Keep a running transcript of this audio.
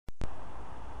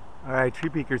Alright, tree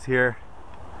peeker's here,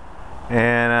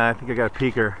 and I think I got a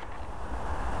peeker.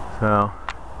 So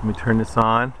let me turn this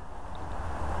on,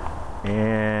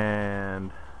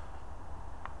 and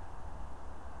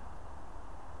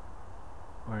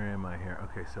where am I here?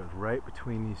 Okay, so it's right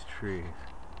between these trees.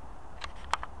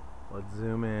 Let's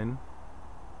zoom in.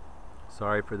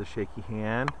 Sorry for the shaky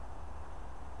hand.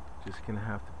 Just gonna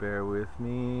have to bear with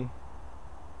me.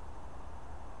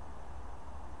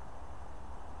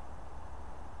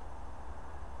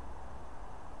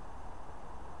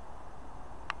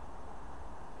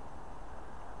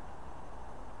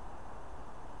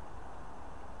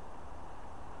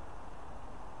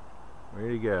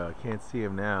 Where'd he go? I can't see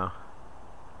him now.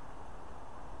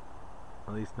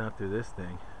 At least not through this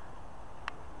thing.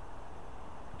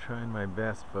 I'm trying my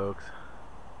best, folks.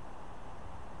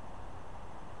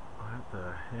 What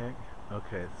the heck?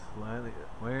 Okay, slightly.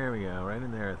 There we go. Right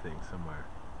in there, I think, somewhere.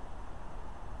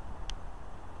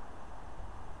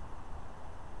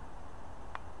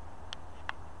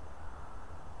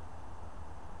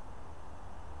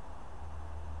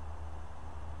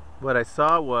 What I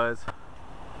saw was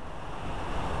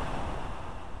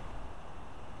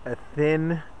a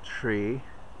thin tree,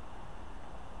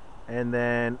 and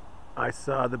then I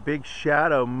saw the big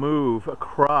shadow move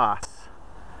across,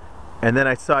 and then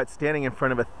I saw it standing in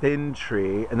front of a thin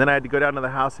tree, and then I had to go down to the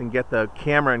house and get the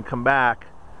camera and come back,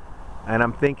 and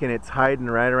I'm thinking it's hiding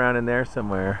right around in there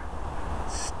somewhere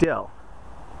still.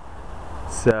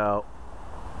 So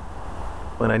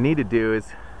what I need to do is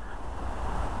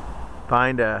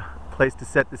find a place to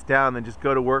set this down, then just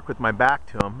go to work with my back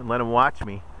to them and let them watch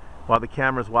me while the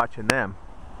camera's watching them.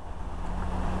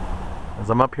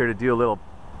 As I'm up here to do a little,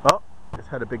 oh, just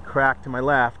had a big crack to my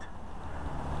left.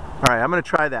 All right, I'm gonna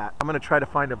try that. I'm gonna try to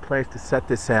find a place to set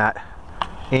this at,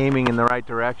 aiming in the right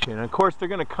direction. And of course, they're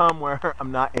gonna come where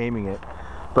I'm not aiming it,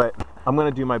 but I'm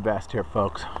gonna do my best here,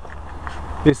 folks.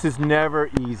 This is never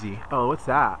easy. Oh, what's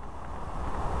that?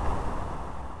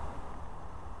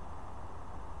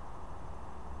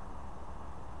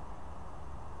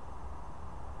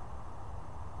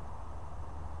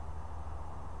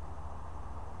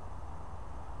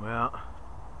 Well,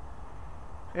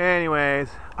 anyways,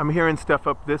 I'm hearing stuff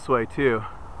up this way too.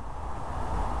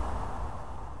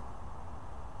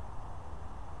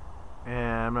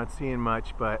 And I'm not seeing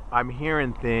much, but I'm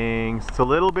hearing things. It's a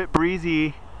little bit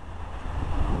breezy.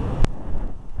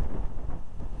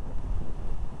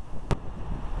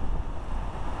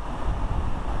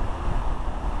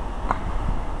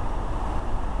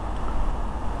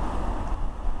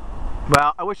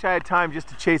 Well, I wish I had time just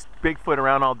to chase Bigfoot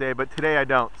around all day, but today I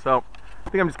don't. So I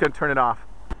think I'm just gonna turn it off.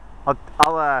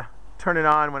 I'll turn it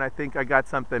on when I think I got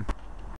something.